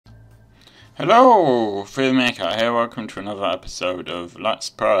Hello, Filmmaker here, welcome to another episode of Let's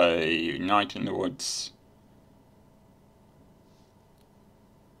Play Night in the Woods.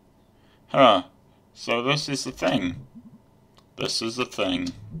 So this is the thing.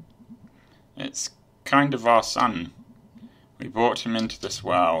 It's kind of our son. We brought him into this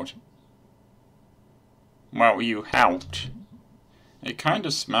world. Well, you helped. It kind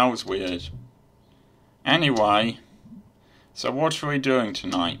of smells weird. Anyway, so what are we doing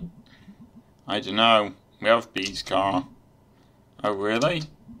tonight? I don't know. We have Bee's car. Oh, really?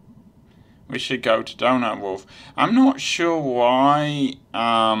 We should go to Donut Wolf. I'm not sure why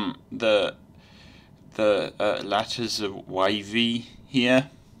the letters are wavy here.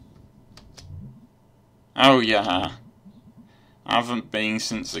 Oh yeah. I haven't been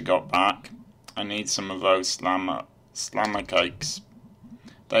since I got back. I need some of those slammer cakes.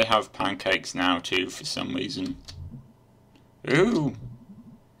 They have pancakes now too for some reason. Ooh.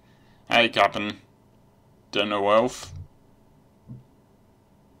 Hey, Captain. Donut Wolf.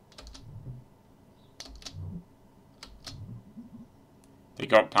 They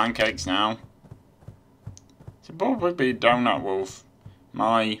got pancakes now. It's probably be Donut Wolf.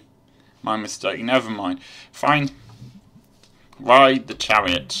 My mistake. Never mind. Fine. Ride the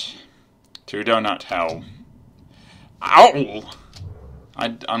chariot to Donut Hell. Owl!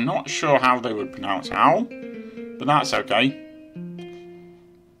 I'm not sure how they would pronounce owl, but that's okay.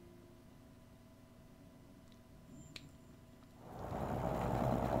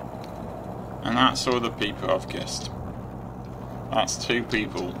 And that's all the people I've kissed. That's 2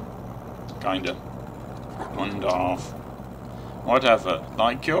 people. Kinda. 1.5. Whatever.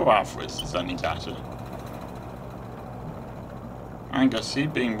 Like your Alfred's is any better. Angus,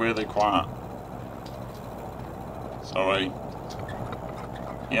 you've been really quiet. Sorry.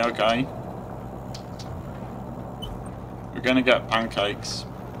 Yeah, okay. We're gonna get pancakes.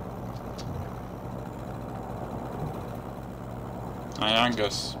 Hey,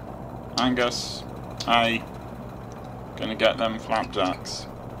 Angus. Angus, hey, gonna get them flapjacks.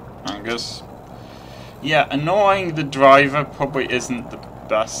 Angus. Yeah, annoying the driver probably isn't the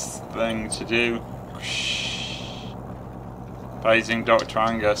best thing to do. Praising Dr.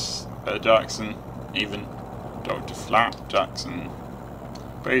 Angus Jackson, even Dr. Flap Jackson.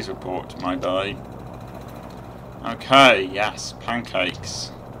 Please report, my guy. Okay, yes,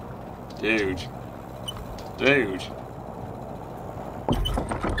 pancakes. Dude.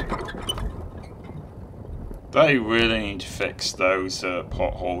 They really need to fix those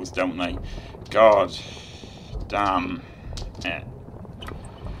potholes, don't they? God damn it.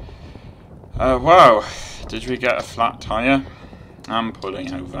 Wow, did we get a flat tyre? I'm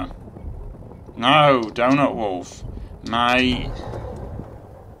pulling over. No, Donut Wolf. Mate.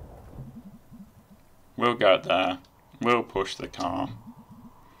 We'll get there. We'll push the car.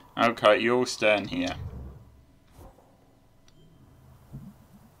 Okay, you'll stay in here.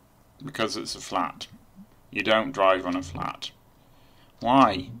 Because it's a flat. You don't drive on a flat.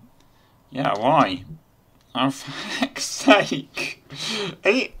 Why? Yeah, why? Oh, for heck's sake.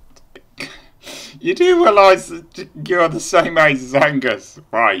 You do realise that you're the same age as Angus,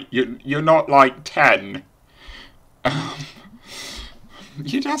 right? You're not like 10.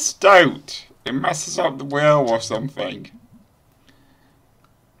 You just don't. It messes up the wheel or something.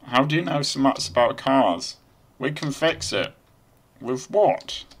 How do you know so much about cars? We can fix it. With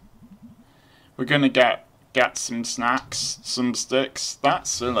what? We're gonna get some snacks, some sticks. That's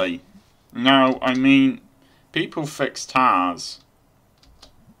silly. No, I mean, people fix tires.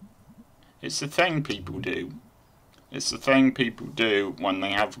 It's a thing people do. It's the thing people do when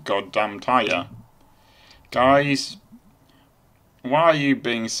they have a goddamn tyre. Guys, why are you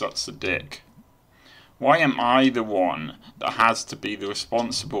being such a dick? Why am I the one that has to be the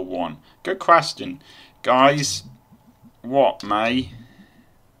responsible one? Good question. Guys, what, May?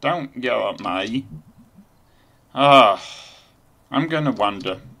 Don't yell at May. I'm gonna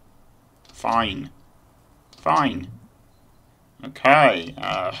wonder. Fine. Okay,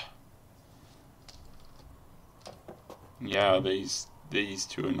 yeah, these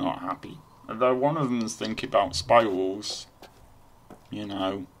 2 are not happy. Although one of them is thinking about spirals. You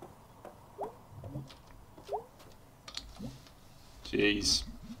know. Jeez.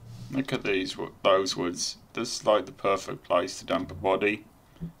 Look at those woods. This is like the perfect place to dump a body.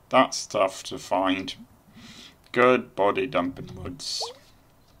 That's tough to find. Good body dumping woods.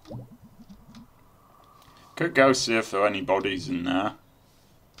 Could go see if there are any bodies in there.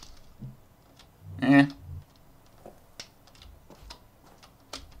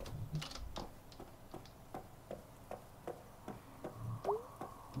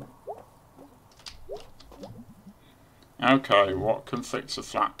 Okay, what can fix a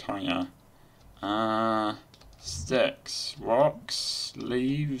flat tyre? Sticks, rocks,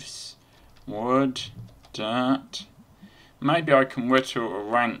 leaves, wood, dirt. Maybe I can whittle a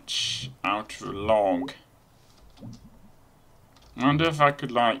wrench out of a log. I wonder if I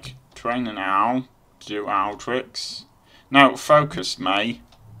could, like, train an owl to do owl tricks. No, focus, May.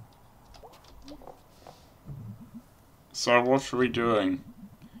 So what are we doing?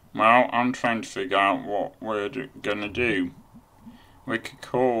 Well, I'm trying to figure out what we're gonna do. We could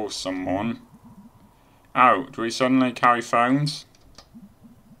call someone. Oh, do we suddenly carry phones?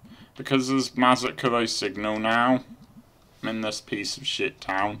 Because there's Mazakuro signal now. I'm in this piece of shit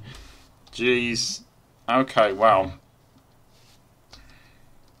town. Jeez. Okay, well.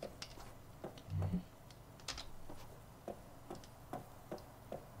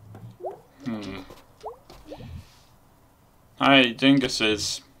 Hey,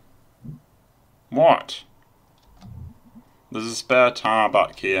 dinguses. What? There's a spare tire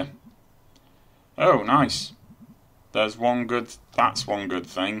back here. Oh, nice. That's one good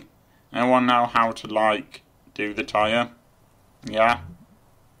thing. Anyone know how to, like, do the tire? Yeah?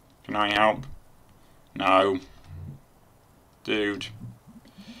 Can I help? No. Dude.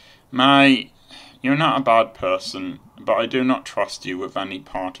 Mate, you're not a bad person, but I do not trust you with any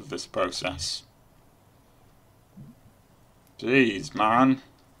part of this process. Jeez, man.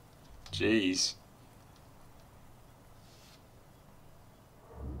 Jeez.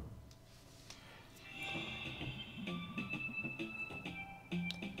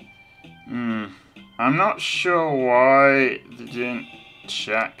 I'm not sure why they didn't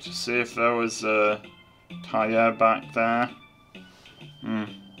check to see if there was a tyre back there.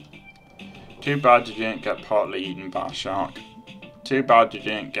 Too bad you didn't get partly eaten by a shark. Too bad you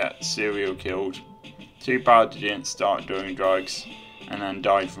didn't get serial killed. Too bad you didn't start doing drugs and then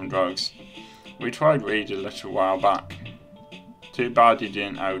died from drugs. We tried weed a little while back. Too bad you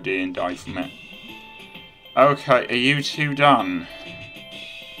didn't OD and die from it. Okay, are you two done?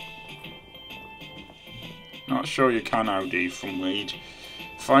 Not sure you can OD from weed.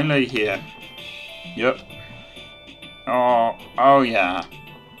 Finally here. Yep. Oh yeah.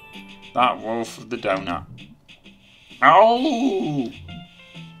 That wolf of the donut. Oh!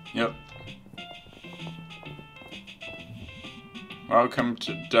 Yep. Welcome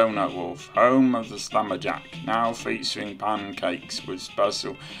to Donut Wolf, home of the Slammerjack, now featuring pancakes with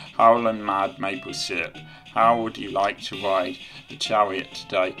special Howlin' Mad maple syrup. How would you like to ride the chariot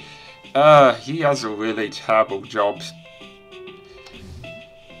today? He has a really terrible job.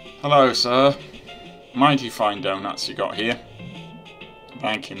 Hello, sir. Mighty fine donuts you got here.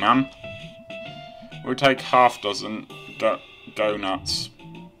 Thank you, ma'am. We'll take half dozen donuts.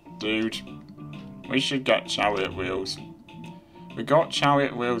 Dude, we should get chariot wheels. We got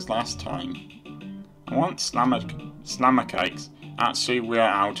chariot wheels last time. I want slammer cakes. Actually, we're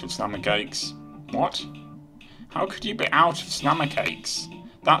out of slammer cakes. What? How could you be out of slammer cakes?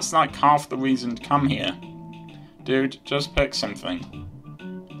 That's like half the reason to come here. Dude, just pick something.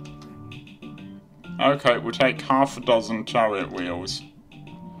 Okay, we'll take half a dozen chariot wheels.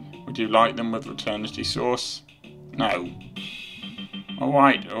 Would you like them with eternity sauce? No.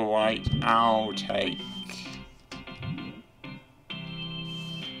 Alright, I'll take...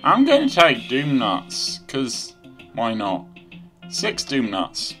 I'm going to take Doom Nuts, because why not? 6 Doom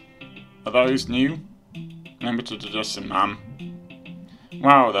Nuts. Are those new? Limited edition, ma'am.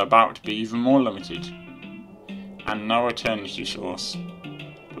 Wow, they're about to be even more limited. And no eternity sauce.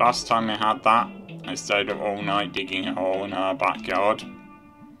 Last time I had that, I stayed up all night digging a hole in our backyard.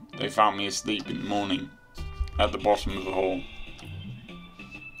 They found me asleep in the morning, at the bottom of the hole.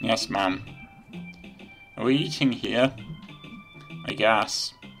 Yes, ma'am. Are we eating here? I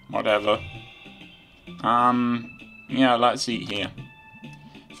guess. Whatever. Yeah, let's eat here.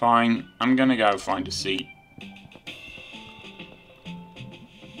 Fine, I'm gonna go find a seat.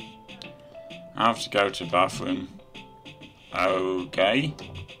 I have to go to the bathroom. Okay.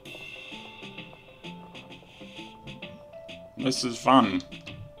 This is fun.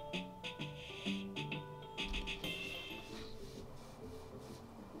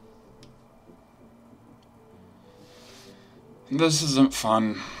 This isn't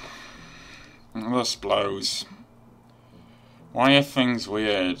fun. This blows. Why are things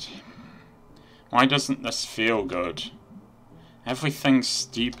weird? Why doesn't this feel good? Everything's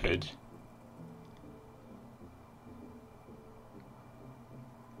stupid.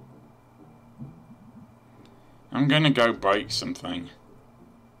 I'm gonna go break something.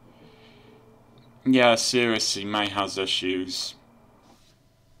 Yeah, seriously, May has issues.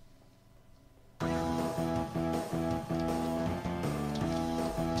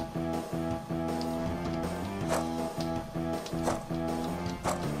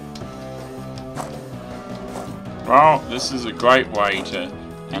 Well, this is a great way to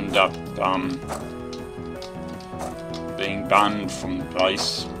end up being banned from the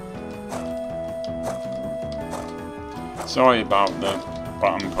place. Sorry about the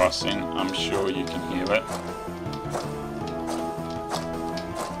button pressing, I'm sure you can hear it.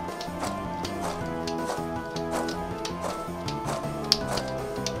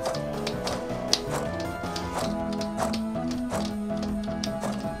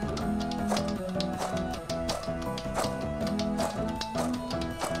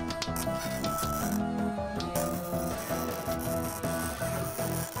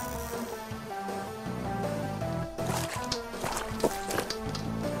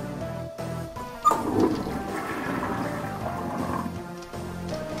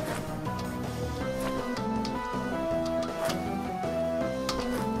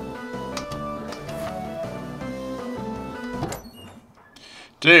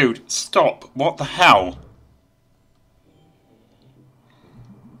 Dude, stop. What the hell?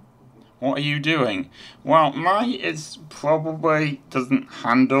 What are you doing? Well, mine is probably doesn't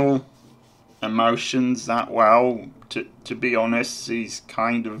handle emotions that well. To be honest, he's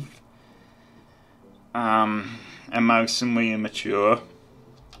kind of emotionally immature.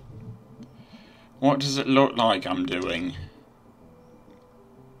 What does it look like I'm doing?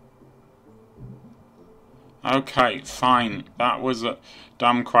 Okay, fine. That was a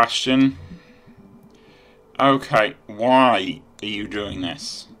dumb question. Okay, why are you doing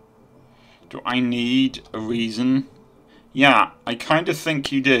this? Do I need a reason? Yeah, I kind of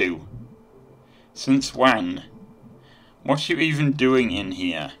think you do. Since when? What are you even doing in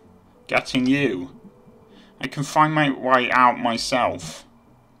here? Getting you? I can find my way out myself.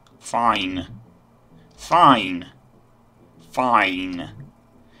 Fine. Fine. Fine.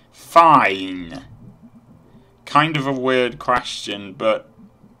 Fine. Kind of a weird question, but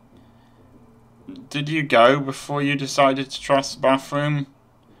did you go before you decided to trust the bathroom?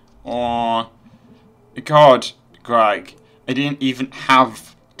 Or, God, Greg, I didn't even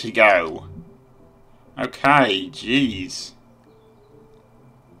have to go. Okay, jeez.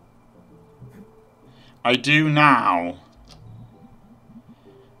 I do now.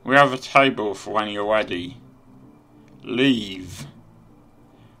 We have a table for when you're ready. Leave.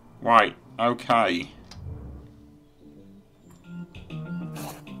 Right, okay.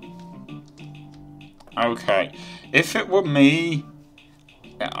 Okay, if it were me,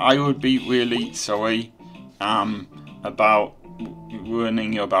 I would be really sorry about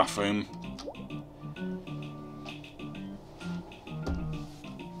ruining your bathroom.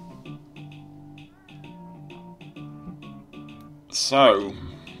 So,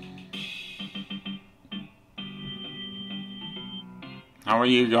 how are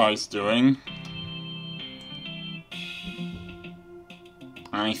you guys doing?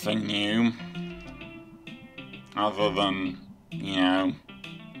 Anything new? Other than, you know,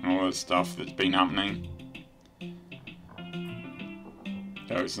 all the stuff that's been happening.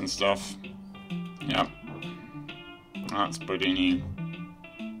 Those and stuff. Yep. That's pretty new.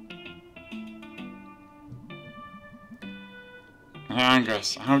 Hey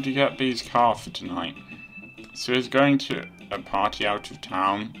Angus, how did you get Bee's car for tonight? So he's going to a party out of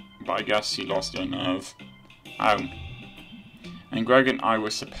town, but I guess he lost her nerve. Oh. And Greg and I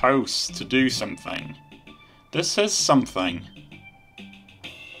were supposed to do something. This is something.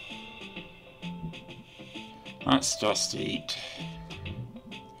 Let's just eat.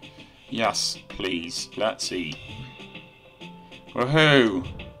 Yes, please, let's eat. Woohoo!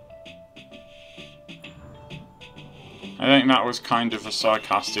 I think that was kind of a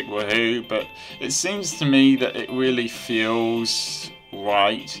sarcastic woohoo, but it seems to me that it really feels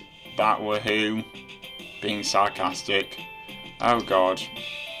right, that woohoo, being sarcastic. Oh God,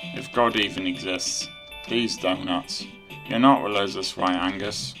 if God even exists. These donuts. You're not religious, right,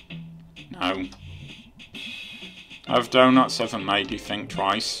 Angus? No. Have donuts ever made you think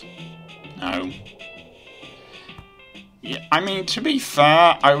twice? No. Yeah, I mean, to be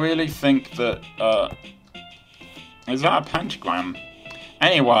fair, I really think that, is that a pentagram?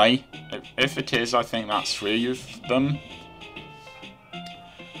 Anyway, if it is, I think that's 3 of them.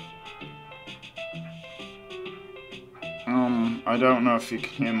 I don't know if you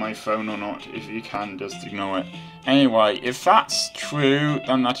can hear my phone or not. If you can, just ignore it. Anyway, if that's true,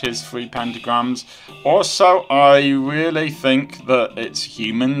 then that is 3 pentagrams. Also, I really think that it's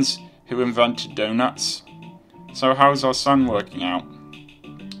humans who invented donuts. So how's our son working out?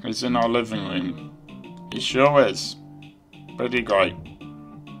 He's in our living room. He sure is. Pretty great.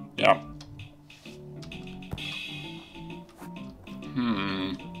 Yep.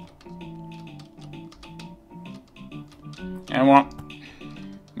 You know what?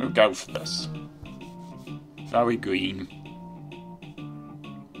 We'll go for this. Very green.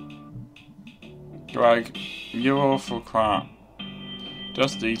 Greg, you're awful crap.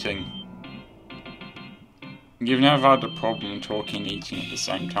 Just eating. You've never had a problem talking and eating at the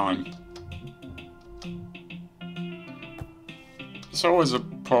same time. It's always a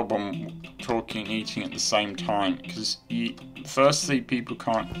problem talking and eating at the same time, because firstly, people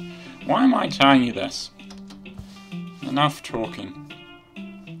can't... Why am I telling you this? Enough talking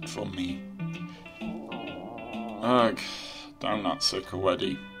for me. Ugh, donut sick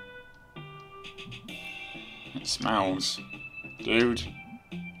already. It smells. Dude.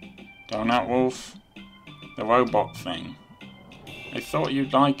 Donut Wolf. The robot thing. I thought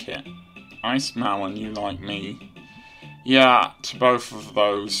you'd like it. I smell and you like me. Yeah, to both of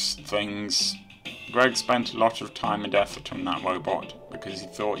those things. Greg spent a lot of time and effort on that robot because he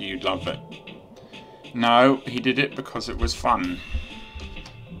thought you'd love it. No, he did it because it was fun.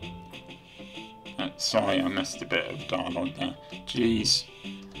 Sorry, I missed a bit of dialogue there. Jeez.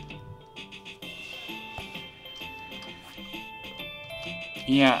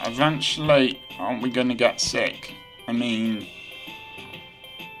 Yeah, eventually, aren't we gonna get sick? I mean...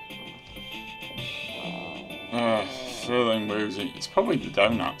 feeling woozy. It's probably the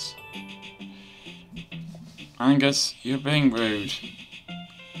donuts. Angus, you're being rude.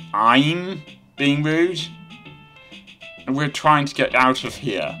 I'm being rude? We're trying to get out of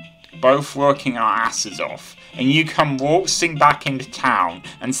here. Both working our asses off. And you come waltzing back into town,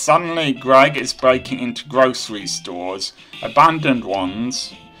 and suddenly Greg is breaking into grocery stores, abandoned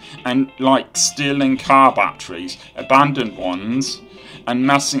ones, and like stealing car batteries, abandoned ones, and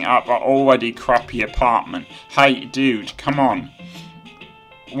messing up our already crappy apartment. Hey, dude, come on.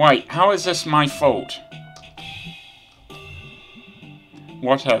 Wait, how is this my fault?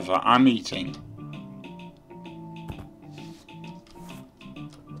 Whatever, I'm eating.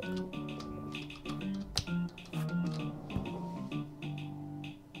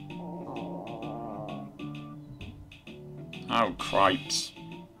 Oh, cripes.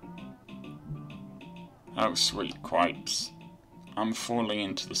 Oh, sweet cripes. I'm falling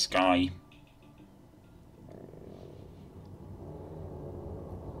into the sky.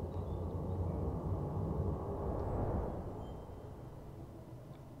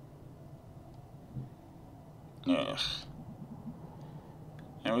 Ugh.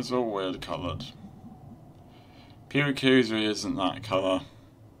 It was all weird coloured. Purikuzu isn't that colour.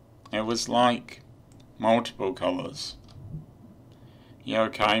 It was like multiple colours. You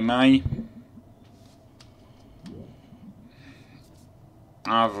okay, May?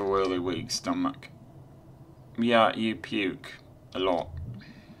 I have a really weak stomach. Yeah, you puke a lot.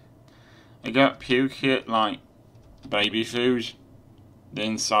 I get puke it like baby food, the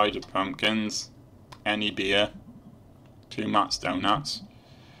inside of pumpkins, any beer, too much donuts.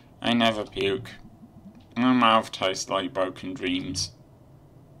 I never puke. My mouth tastes like broken dreams.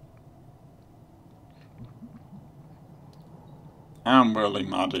 I'm really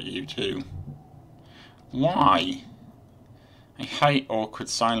mad at you too. Why? I hate awkward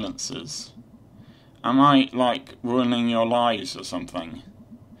silences. Am I, like, ruining your lives or something?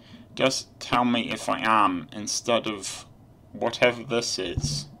 Just tell me if I am, instead of whatever this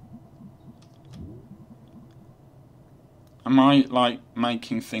is. Am I, like,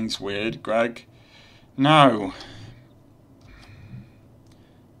 making things weird, Greg? No.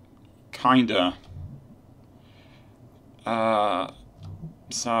 Kinda.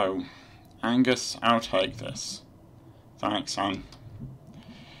 So, Angus, I'll take this. Thanks, son.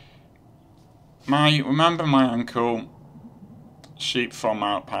 Remember my uncle? Sheep farm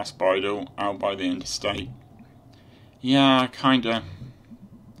out past Bridle, out by the interstate. Yeah, kinda.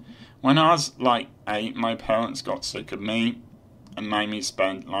 When I was, like, 8, my parents got sick of me and made me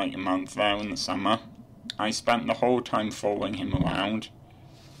spend, like, a month there in the summer. I spent the whole time following him around.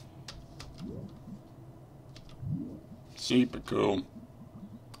 Sheep are cool.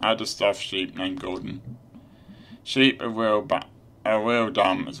 I had a stuffed sheep named Gordon. Sheep are real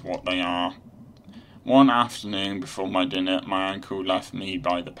dumb is what they are. One afternoon before my dinner, my uncle left me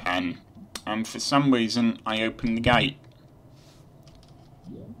by the pen, and for some reason I opened the gate.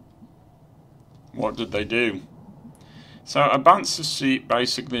 What did they do? So a bunch of sheep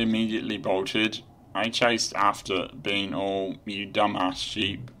basically immediately bolted. I chased after, being all, you dumbass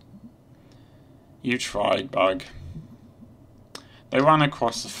sheep. You tried, Bug. They ran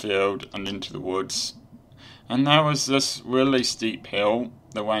across the field and into the woods, and there was this really steep hill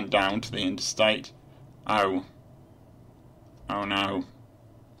that went down to the interstate. Oh. Oh no.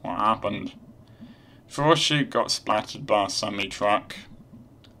 What happened? 4 sheep got splattered by a semi-truck.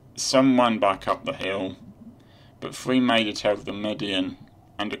 Some went back up the hill, but 3 made it over the median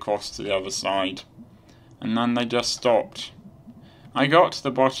and across to the other side. and then they just stopped. I got to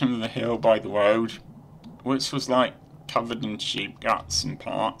the bottom of the hill by the road, which was like covered in sheep guts and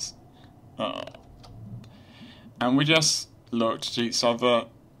parts. And we just looked at each other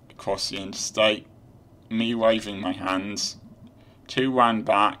across the interstate, me waving my hands. Two ran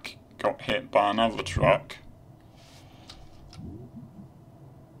back, got hit by another truck.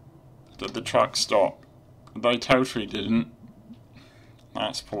 Did the truck stop? They totally didn't.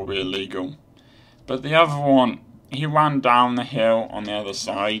 That's probably illegal. But the other one, he ran down the hill on the other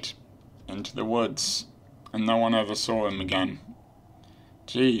side into the woods, and no one ever saw him again.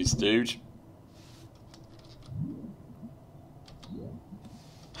 Jeez, dude.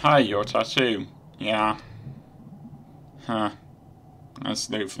 Hey, your tattoo. Yeah. Huh. That's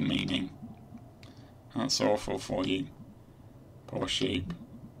no for meaning. That's awful for you. Poor sheep.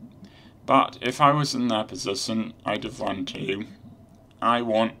 But if I was in their position, I'd have run too. I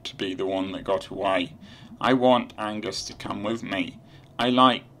want to be the one that got away. I want Angus to come with me. I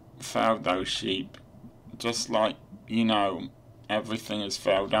like failed those sheep. Just like, everything has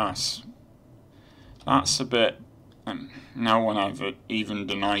failed us. That's a bit... no one ever even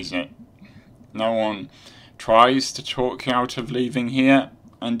denies it. No one tries to talk you out of leaving here,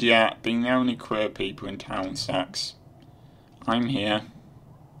 and yet being the only queer people in town sucks. I'm here.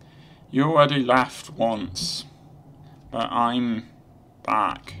 You already left once, but I'm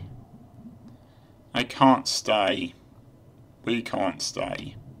back. I can't stay. We can't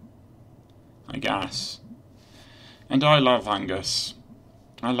stay. I guess. And I love Angus.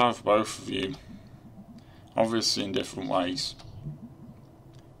 I love both of you. Obviously in different ways.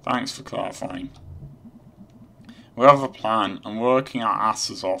 Thanks for clarifying. We have a plan and we're working our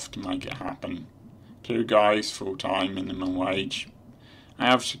asses off to make it happen. 2 guys, full-time, minimum wage. I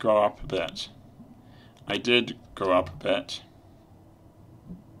have to grow up a bit. I did grow up a bit.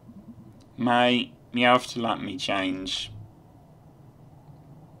 May, you have to let me change.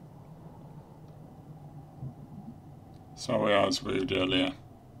 Sorry I was rude earlier.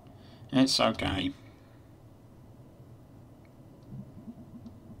 It's okay.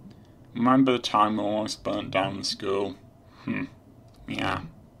 Remember the time we almost burnt down the school? Yeah.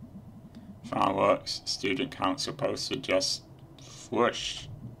 Fireworks, student council poster just whoosh.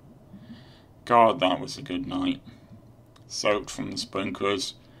 God, that was a good night. Soaked from the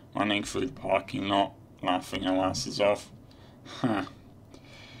sprinklers, running through the parking lot, laughing our asses off.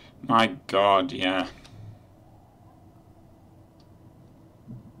 My God, yeah.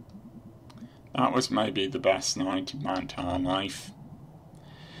 That was maybe the best night of my entire life.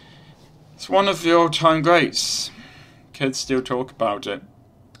 It's one of the all-time greats. Kids still talk about it.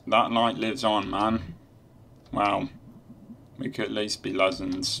 That night lives on, man. Well, we could at least be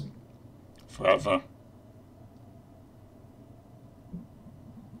legends. Forever.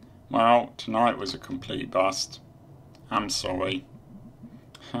 Well, tonight was a complete bust. I'm sorry.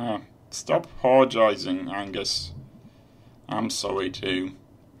 Stop apologising, Angus. I'm sorry too.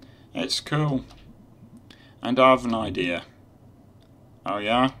 It's cool. And I have an idea. Oh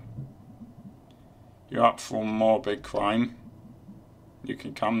yeah? You're up for more big crime? You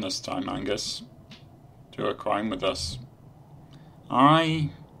can come this time, Angus. Do a crime with us.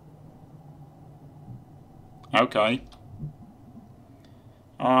 Okay.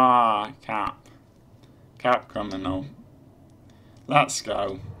 Cap. Cap criminal. Let's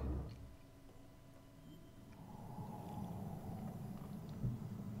go.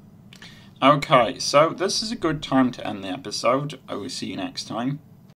 Okay, so this is a good time to end the episode. I will see you next time.